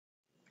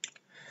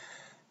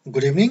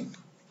Good evening.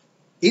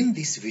 In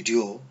this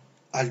video,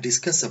 I'll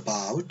discuss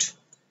about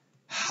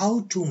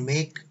how to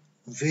make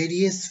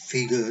various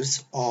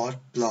figures or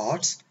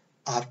plots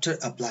after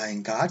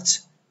applying GARCH.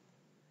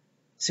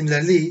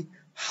 Similarly,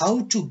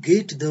 how to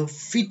get the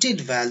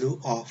fitted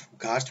value of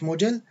GARCH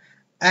model,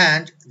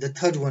 and the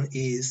third one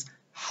is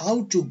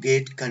how to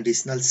get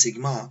conditional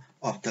sigma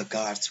of the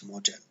GARCH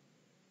model.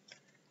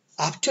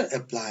 After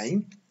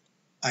applying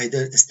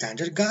either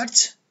standard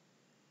GARCH,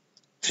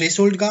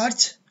 threshold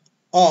GARCH,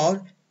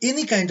 or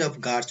any kind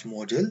of GARCH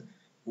model,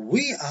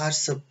 we are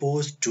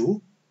supposed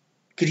to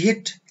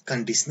create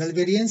conditional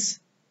variance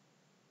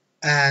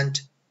and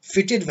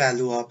fitted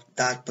value of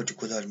that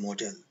particular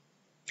model.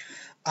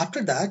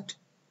 After that,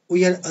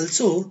 we are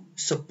also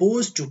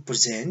supposed to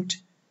present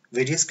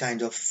various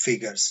kind of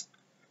figures.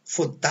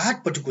 For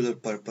that particular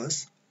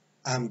purpose,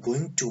 I am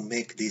going to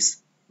make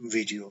this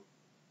video.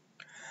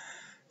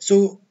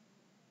 So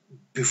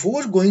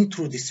before going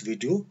through this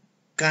video,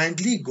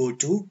 kindly go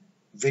to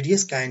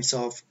various kinds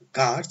of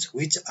GARCH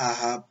which I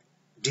have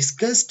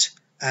discussed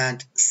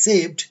and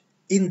saved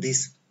in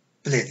this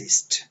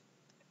playlist.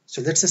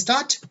 So let's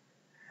start.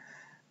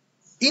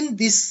 In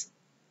this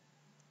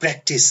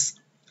practice,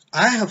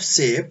 I have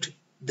saved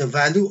the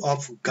value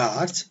of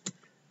GARCH,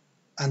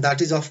 and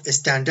that is of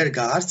standard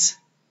GARCH,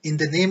 in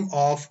the name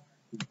of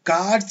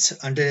GARCH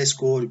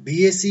underscore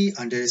BAC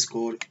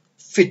underscore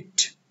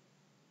fit.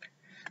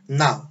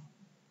 Now,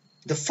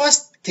 the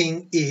first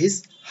thing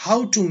is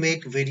how to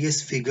make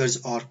various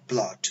figures or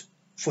plot.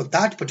 For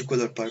that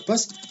particular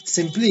purpose,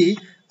 simply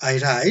I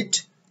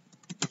write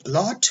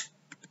plot,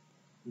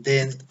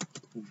 then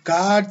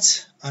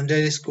GARCH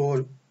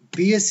underscore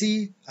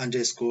BAC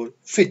underscore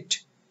fit,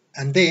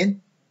 and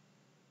then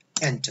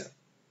enter.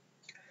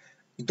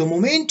 The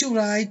moment you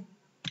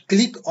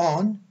click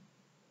on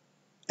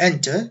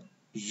enter,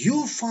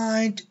 you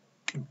find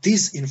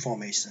these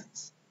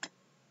informations.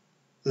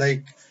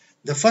 Like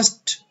the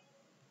first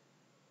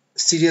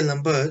serial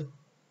number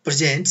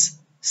presents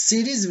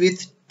series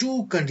with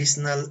two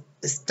conditional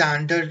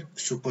standard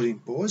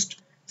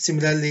superimposed.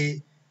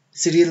 Similarly,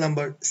 serial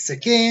number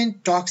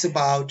second talks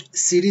about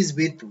series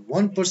with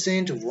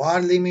 1%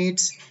 var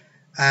limits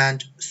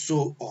and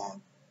so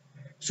on.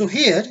 So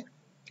here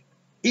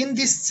in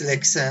this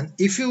selection,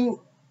 if you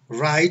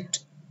write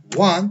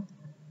 1,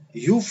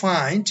 you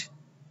find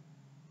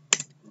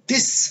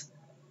this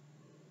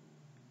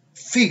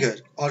figure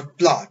or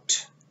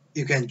plot.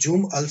 You can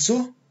zoom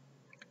also.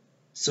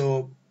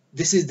 So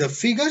this is the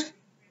figure.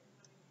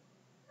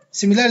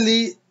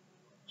 Similarly,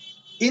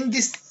 in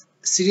this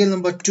serial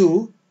number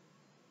 2,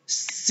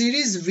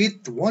 series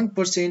with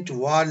 1%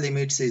 var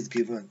limits is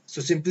given. So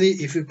simply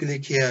if you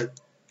click here,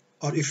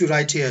 or if you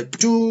write here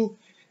 2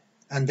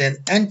 and then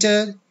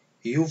enter,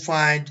 you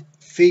find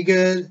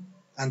figure,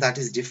 and that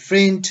is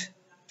different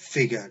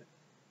figure.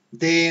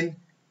 Then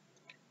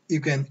you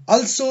can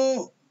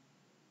also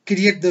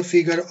create the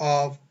figure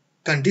of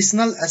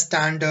conditional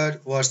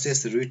standard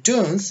versus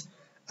returns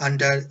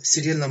under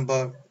serial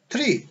number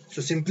 3.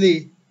 So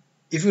simply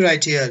if you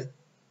write here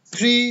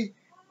 3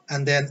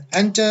 and then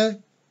enter,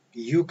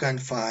 you can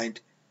find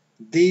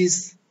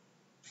this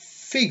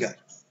figure.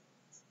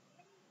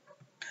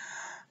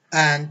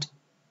 And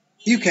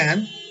you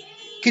can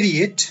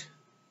create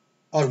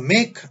or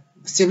make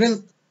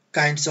several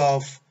kinds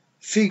of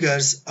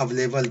figures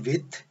available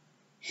with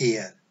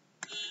here.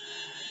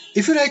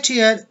 If you write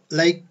here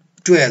like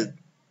 12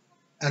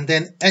 and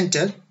then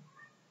enter,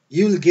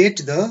 you will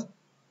get the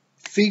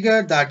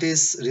figure that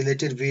is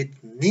related with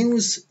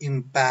news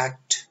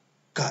impact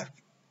curve.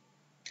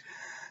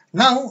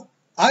 Now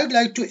I would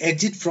like to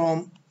exit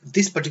from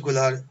this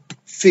particular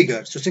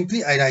figure. So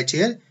simply I write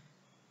here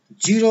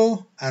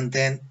 0 and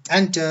then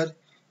enter.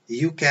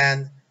 You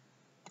can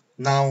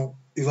now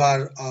you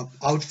are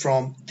out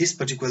from this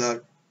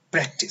particular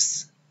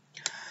practice.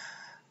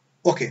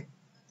 Okay.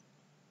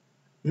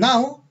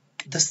 Now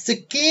the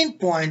second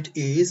point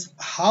is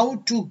how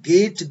to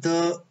get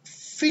the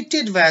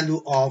fitted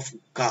value of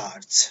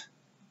GARCH.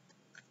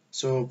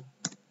 So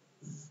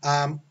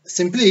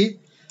simply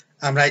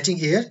I'm writing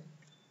here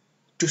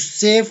to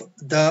save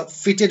the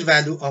fitted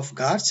value of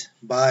GARCH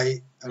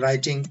by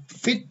writing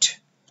fit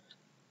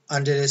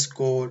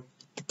underscore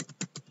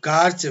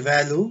GARCH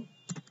value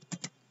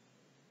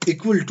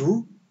equal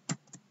to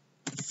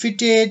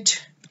fitted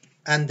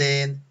and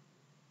then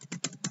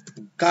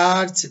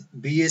GARCH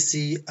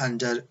BAC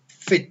under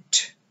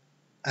fit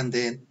and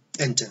then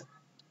enter.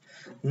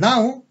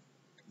 Now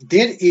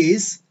there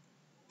is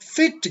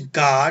fit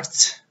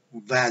GARCH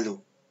value.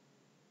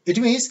 It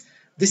means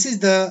this is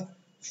the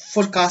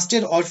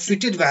forecasted or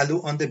fitted value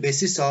on the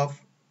basis of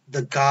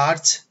the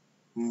GARCH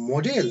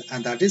model,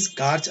 and that is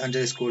GARCH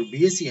underscore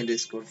BAC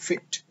underscore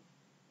fit.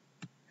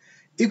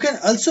 You can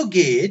also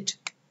get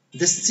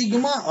the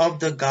sigma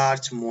of the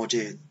GARCH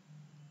model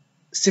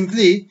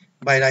simply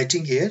by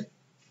writing here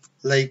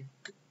like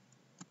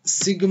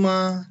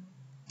sigma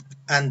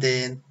and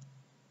then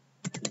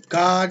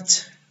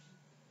GARCH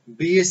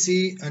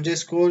BAC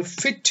underscore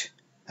fit,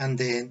 and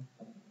then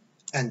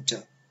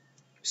enter.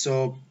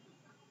 So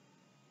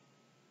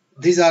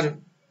these are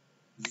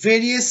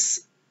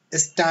various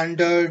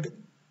standard,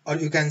 or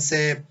you can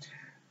say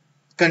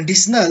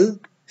conditional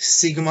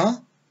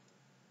sigma.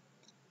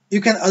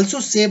 You can also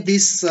save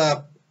this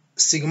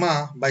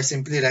sigma by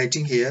simply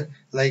writing here,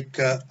 like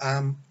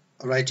I'm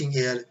writing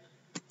here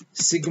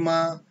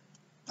sigma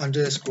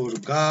underscore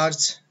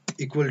GARCH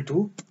equal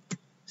to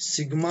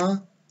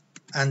sigma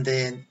and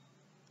then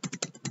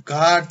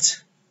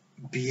GARCH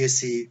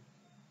BAC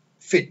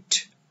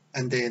fit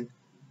and then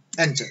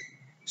enter.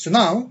 So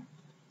now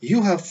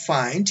you have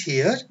find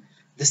here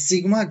the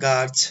sigma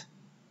GARCH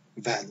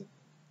value.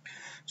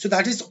 So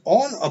that is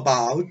all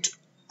about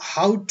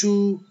how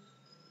to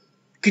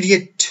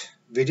create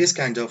various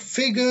kinds of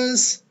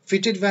figures,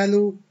 fitted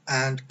value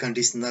and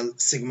conditional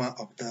sigma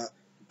of the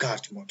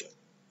GARCH model.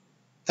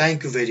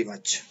 Thank you very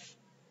much.